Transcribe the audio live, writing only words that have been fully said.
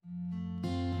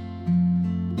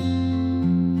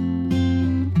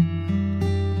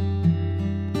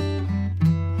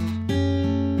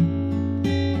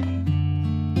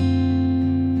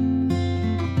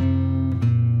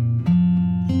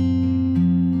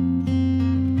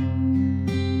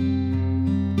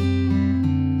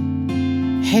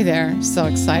Hey there, so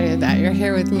excited that you're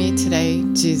here with me today.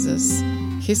 Jesus,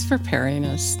 He's preparing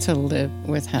us to live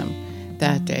with Him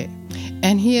that day.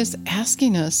 And He is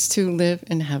asking us to live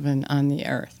in heaven on the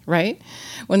earth, right?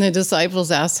 When the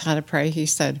disciples asked how to pray, He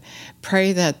said,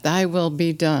 pray that thy will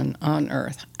be done on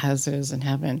earth as it is in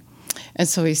heaven. And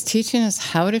so He's teaching us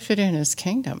how to fit in His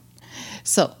kingdom.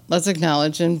 So let's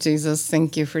acknowledge Him. Jesus,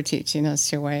 thank you for teaching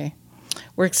us your way.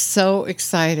 We're so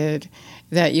excited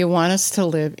that you want us to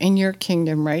live in your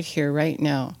kingdom right here, right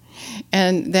now,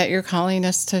 and that you're calling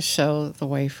us to show the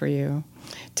way for you,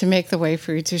 to make the way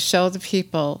for you, to show the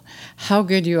people how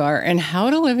good you are and how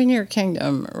to live in your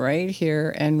kingdom right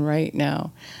here and right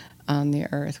now on the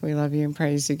earth. We love you and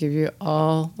praise you, give you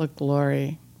all the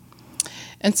glory.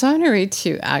 And so I'm going to read to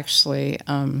you actually,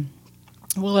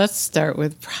 let's start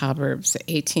with Proverbs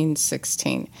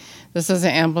 18:16. This is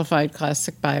an Amplified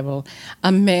Classic Bible.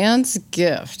 A man's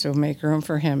gift will make room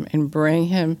for him and bring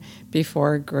him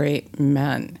before great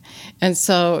men. And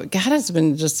so God has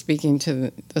been just speaking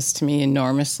to this to me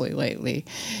enormously lately.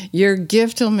 Your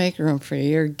gift will make room for you.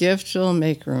 Your gift will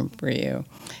make room for you.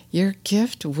 Your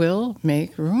gift will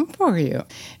make room for you.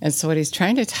 And so what he's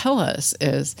trying to tell us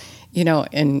is,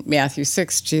 in Matthew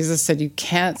 6, Jesus said, you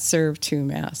can't serve two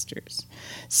masters.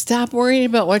 Stop worrying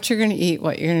about what you're going to eat,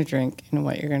 what you're going to drink, and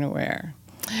what you're going to wear.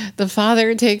 The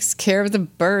Father takes care of the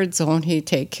birds. Won't He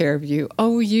take care of you?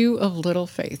 Oh, you of little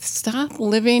faith. Stop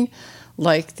living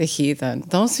like the heathen,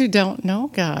 those who don't know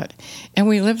God. And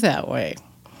we live that way.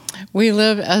 We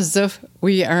live as if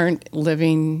we aren't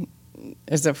living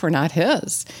as if we're not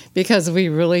His, because we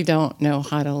really don't know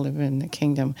how to live in the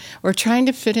kingdom. We're trying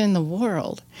to fit in the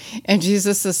world. And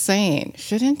Jesus is saying,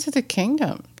 fit into the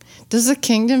kingdom. Does the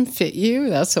kingdom fit you?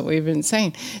 That's what we've been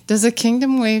saying. Does the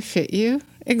kingdom way fit you?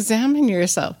 Examine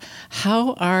yourself.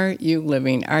 How are you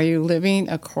living? Are you living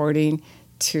according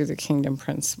to the kingdom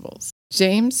principles?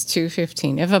 James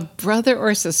 2:15. If a brother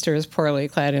or sister is poorly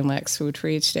clad and lacks food for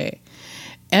each day,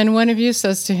 and one of you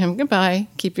says to him, goodbye,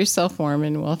 keep yourself warm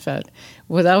and well fed,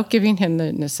 without giving him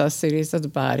the necessities of the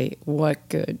body, what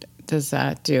good does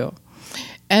that do?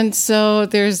 And so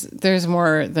there's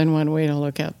more than one way to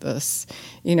look at this.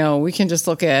 We can just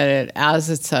look at it as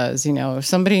it says, if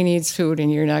somebody needs food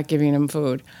and you're not giving them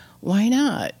food, why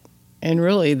not? And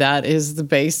really, that is the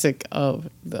basic of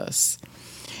this.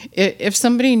 If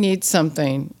somebody needs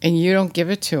something and you don't give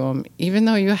it to them, even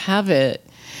though you have it,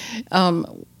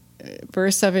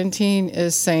 verse 17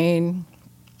 is saying,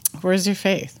 where's your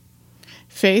faith?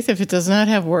 Faith, if it does not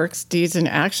have works, deeds, and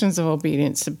actions of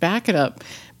obedience to back it up,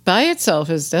 by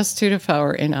itself is destitute of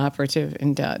power, inoperative,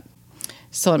 and dead.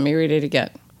 So let me read it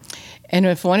again. And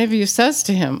if one of you says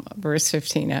to him, verse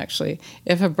 15 actually,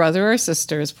 if a brother or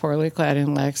sister is poorly clad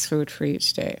and lacks food for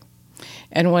each day,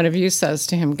 and one of you says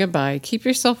to him, goodbye, keep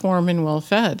yourself warm and well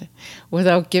fed,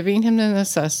 without giving him the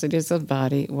necessities of the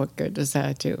body, what good does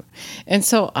that do? And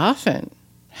so often,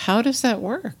 how does that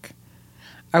work?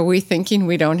 Are we thinking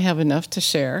we don't have enough to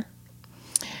share?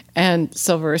 And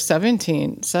so verse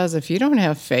 17 says, if you don't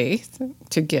have faith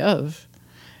to give,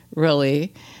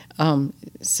 really,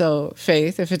 so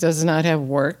faith, if it does not have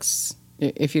works,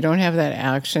 if you don't have that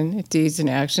action, deeds and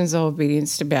actions of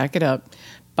obedience to back it up,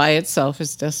 by itself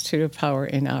is destitute of power,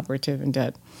 inoperative, and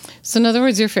dead. So in other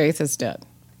words, your faith is dead.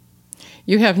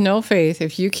 You have no faith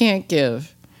if you can't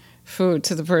give food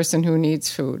to the person who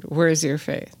needs food. Where is your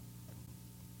faith?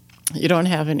 You don't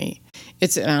have any.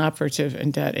 It's inoperative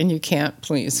and dead, and you can't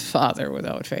please Father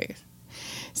without faith.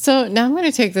 So now I'm going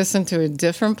to take this into a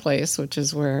different place, which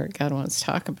is where God wants to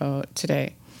talk about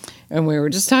today. And we were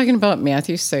just talking about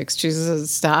Matthew 6. Jesus says,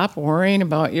 stop worrying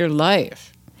about your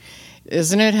life.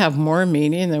 Doesn't it have more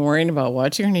meaning than worrying about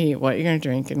what you're going to eat, what you're going to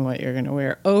drink, and what you're going to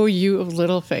wear? Oh, you of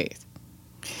little faith.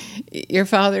 Your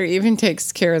Father even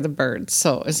takes care of the birds.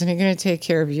 So isn't He going to take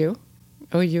care of you?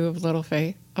 Oh, you of little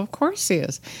faith. Of course He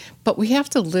is. But we have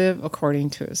to live according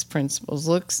to His principles.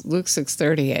 Luke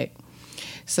 6:38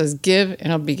 says, give and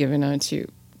it'll be given unto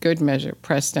you. Good measure,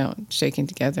 pressed down, shaken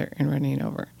together, and running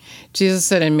over. Jesus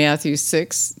said in Matthew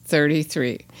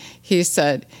 6:33, He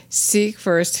said, seek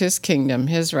first His kingdom,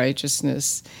 His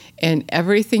righteousness, and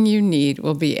everything you need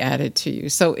will be added to you.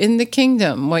 So in the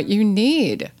kingdom, what you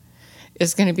need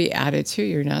is going to be added to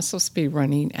you. You're not supposed to be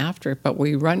running after it, but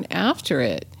we run after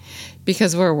it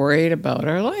because we're worried about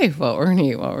our life, what we're going to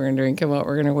eat, what we're going to drink, and what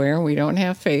we're going to wear, and we don't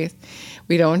have faith.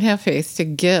 We don't have faith to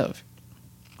give.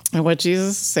 And what Jesus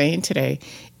is saying today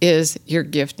is your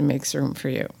gift makes room for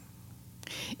you.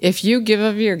 If you give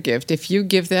of your gift, if you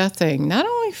give that thing, not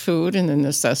only food and the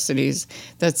necessities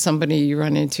that somebody you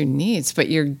run into needs, but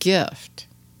your gift.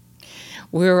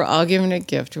 We were all given a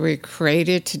gift. We were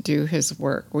created to do his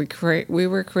work. We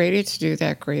were created to do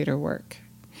that greater work.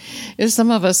 And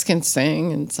some of us can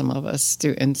sing, and some of us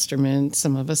do instruments,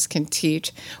 some of us can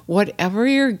teach. Whatever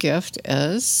your gift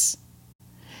is,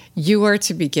 you are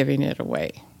to be giving it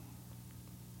away.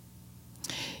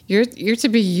 You're to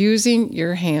be using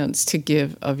your hands to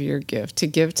give of your gift, to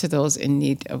give to those in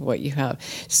need of what you have.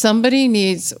 Somebody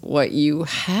needs what you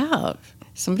have.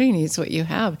 Somebody needs what you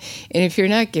have. And if you're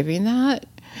not giving that,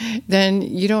 then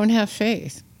you don't have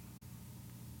faith.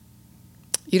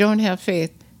 You don't have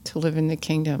faith to live in the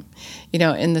kingdom.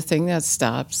 And the thing that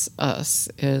stops us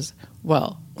is,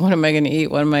 well, what am I going to eat?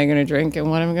 What am I going to drink?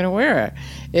 And what am I going to wear?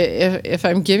 If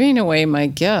I'm giving away my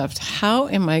gift, how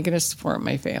am I going to support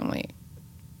my family?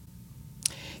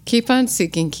 Keep on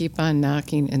seeking, keep on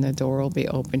knocking, and the door will be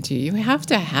open to you. You have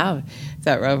to have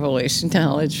that revelation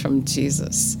knowledge from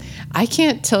Jesus. I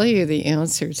can't tell you the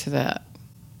answer to that.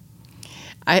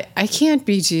 I can't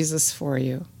be Jesus for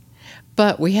you.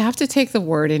 But we have to take the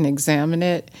word and examine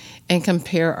it and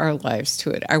compare our lives to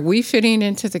it. Are we fitting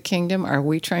into the kingdom? Are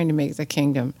we trying to make the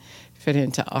kingdom fit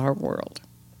into our world?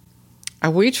 Are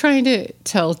we trying to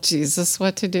tell Jesus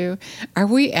what to do? Are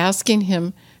we asking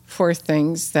him for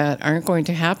things that aren't going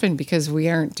to happen because we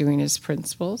aren't doing his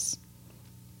principles?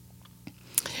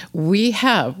 We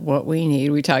have what we need.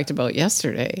 We talked about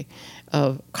yesterday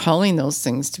of calling those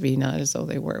things to be not as though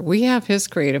they were. We have his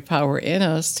creative power in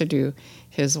us to do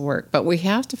his work, but we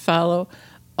have to follow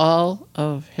all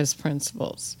of his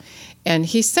principles. And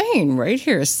he's saying right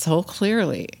here so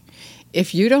clearly,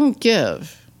 if you don't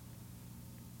give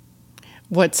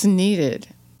what's needed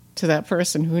to that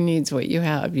person who needs what you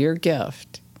have, your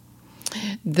gift,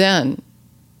 then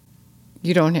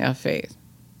you don't have faith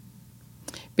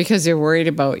because you're worried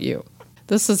about you.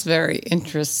 This is very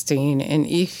interesting in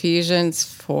Ephesians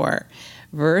 4,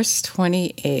 verse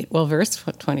 28. Well, verse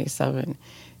 27.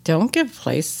 Don't give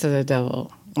place to the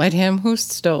devil. Let him who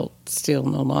stole steal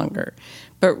no longer,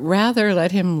 but rather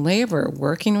let him labor,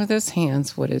 working with his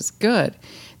hands what is good,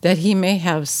 that he may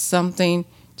have something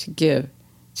to give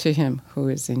to him who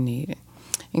is in need.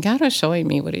 And God was showing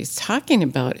me what he's talking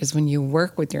about is when you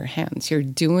work with your hands, you're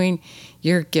doing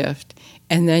your gift,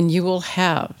 and then you will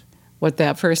have what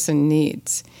that person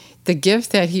needs. The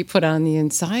gift that he put on the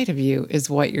inside of you is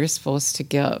what you're supposed to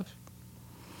give.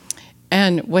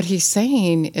 And what he's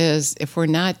saying is if we're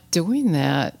not doing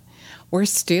that, we're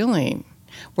stealing.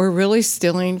 We're really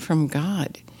stealing from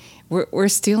God. We're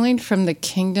stealing from the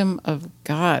kingdom of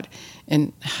God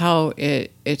and how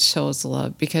it shows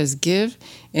love. Because give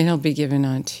and it'll be given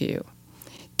unto you.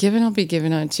 Give and it'll be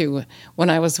given unto you. When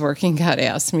I was working, God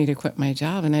asked me to quit my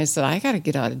job. And I said, I got to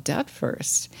get out of debt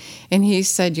first. And he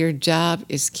said, your job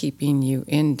is keeping you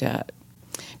in debt.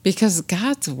 Because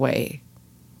God's way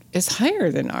is higher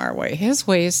than our way. His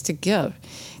way is to give.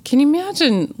 Can you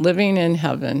imagine living in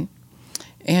heaven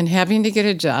and having to get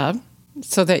a job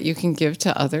so that you can give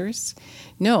to others?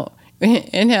 No.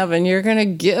 In heaven, you're going to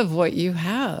give what you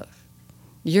have.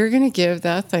 You're going to give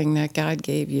that thing that God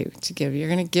gave you to give. You're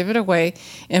going to give it away,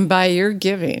 and by your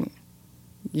giving,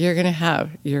 you're going to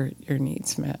have your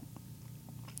needs met.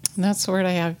 And that's the word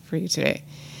I have for you today.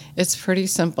 It's pretty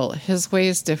simple. His way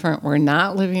is different. We're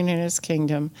not living in his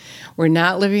kingdom. We're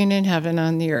not living in heaven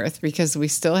on the earth because we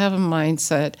still have a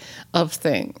mindset of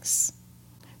things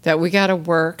that we got to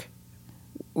work.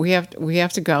 We have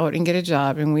to go out and get a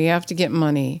job, and we have to get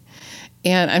money.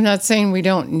 And I'm not saying we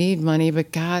don't need money,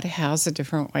 but God has a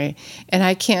different way. And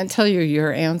I can't tell you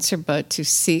your answer but to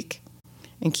seek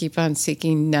and keep on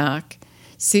seeking, knock,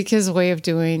 seek his way of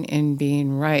doing and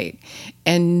being right,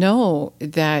 and know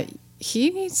that he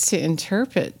needs to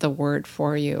interpret the word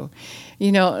for you.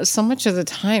 So much of the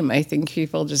time, I think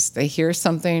people they hear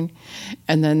something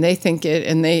and then they think it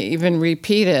and they even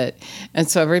repeat it. And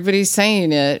so everybody's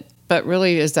saying it, but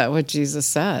really, is that what Jesus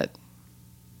said?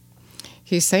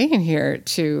 He's saying here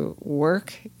to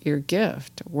work your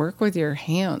gift, work with your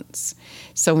hands.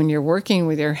 So when you're working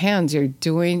with your hands, you're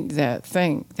doing that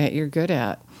thing that you're good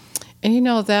at. And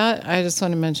that, I just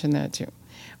want to mention that too.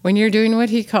 When you're doing what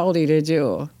he called you to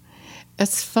do,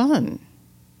 it's fun.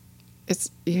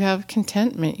 You have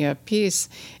contentment, you have peace,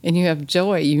 and you have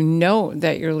joy. You know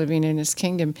that you're living in his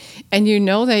kingdom, and you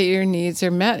know that your needs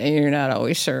are met, and you're not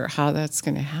always sure how that's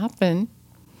going to happen.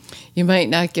 You might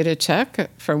not get a check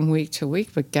from week to week,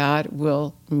 but God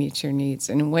will meet your needs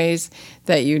in ways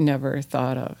that you never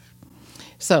thought of.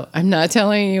 So I'm not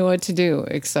telling you what to do,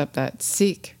 except that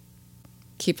seek.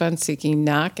 Keep on seeking,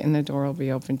 knock, and the door will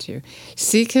be open to you.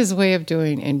 Seek his way of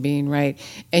doing and being right.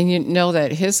 And you know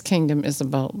that his kingdom is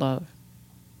about love.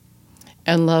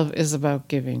 And love is about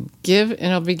giving. Give, and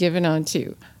it'll be given unto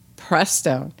you. pressed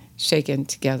down, shaken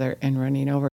together, and running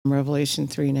over. Revelation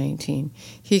 3:19.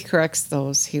 He corrects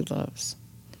those he loves.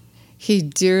 He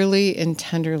dearly and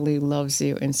tenderly loves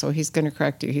you, and so he's going to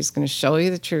correct you. He's going to show you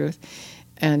the truth,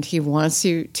 and he wants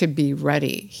you to be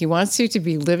ready. He wants you to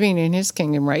be living in his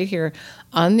kingdom right here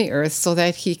on the earth so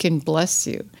that he can bless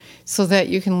you, so that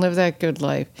you can live that good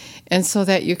life, and so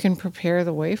that you can prepare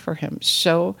the way for him.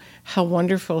 Show how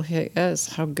wonderful he is,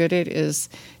 how good it is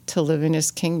to live in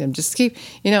his kingdom. Just keep,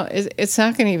 it's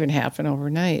not going to even happen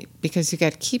overnight, because you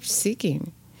got to keep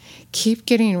seeking. Keep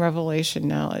getting revelation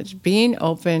knowledge, being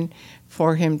open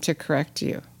for him to correct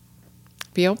you.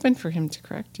 Be open for him to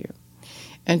correct you.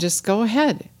 And just go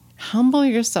ahead, humble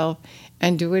yourself,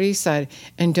 and do what he said.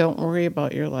 And don't worry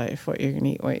about your life, what you're going to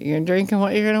eat, what you're going to drink, and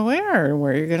what you're going to wear, and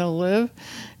where you're going to live.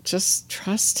 Just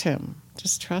trust him.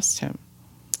 Just trust him.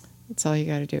 That's all you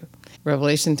got to do.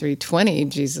 Revelation 3:20,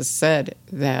 Jesus said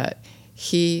that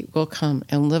he will come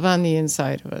and live on the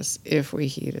inside of us if we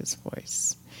heed his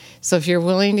voice. So if you're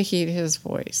willing to heed his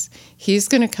voice, he's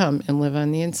going to come and live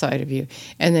on the inside of you,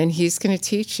 and then he's going to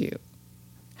teach you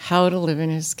how to live in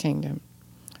his kingdom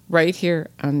right here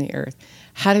on the earth,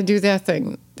 how to do that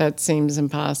thing that seems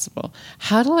impossible,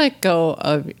 how to let go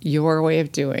of your way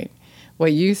of doing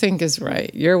what you think is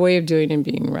right, your way of doing and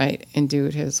being right, and do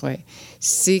it his way.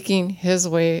 Seeking his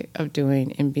way of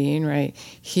doing and being right,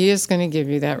 he is going to give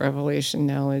you that revelation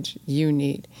knowledge you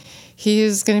need. He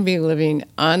is going to be living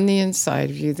on the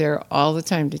inside of you there all the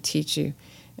time to teach you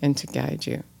and to guide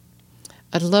you.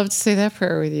 I'd love to say that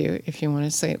prayer with you. If you want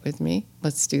to say it with me,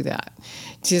 let's do that.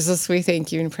 Jesus, we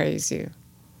thank you and praise you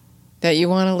that you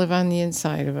want to live on the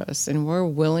inside of us, and we're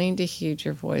willing to heed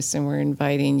your voice, and we're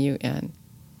inviting you in.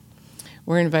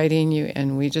 We're inviting you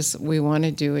in. We want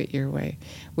to do it your way.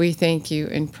 We thank you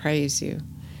and praise you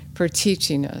for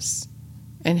teaching us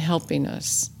and helping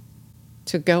us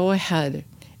to go ahead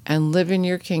and live in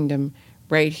your kingdom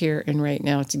right here and right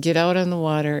now, to get out on the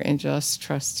water and just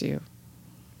trust you.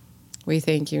 We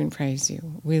thank you and praise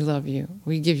you. We love you.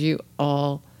 We give you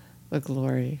all the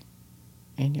glory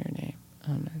in your name.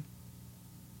 Amen.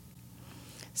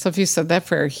 So if you said that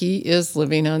prayer, he is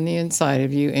living on the inside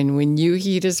of you, and when you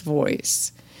heed his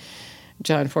voice,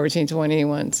 John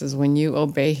 14:21 says, when you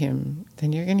obey him,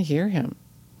 then you're going to hear him.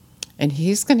 And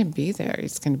he's going to be there.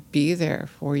 He's going to be there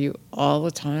for you all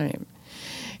the time.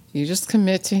 You just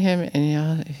commit to him,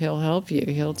 and he'll help you.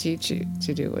 He'll teach you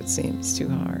to do what seems too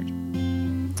hard.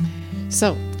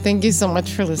 So thank you so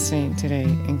much for listening today,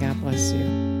 and God bless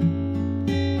you.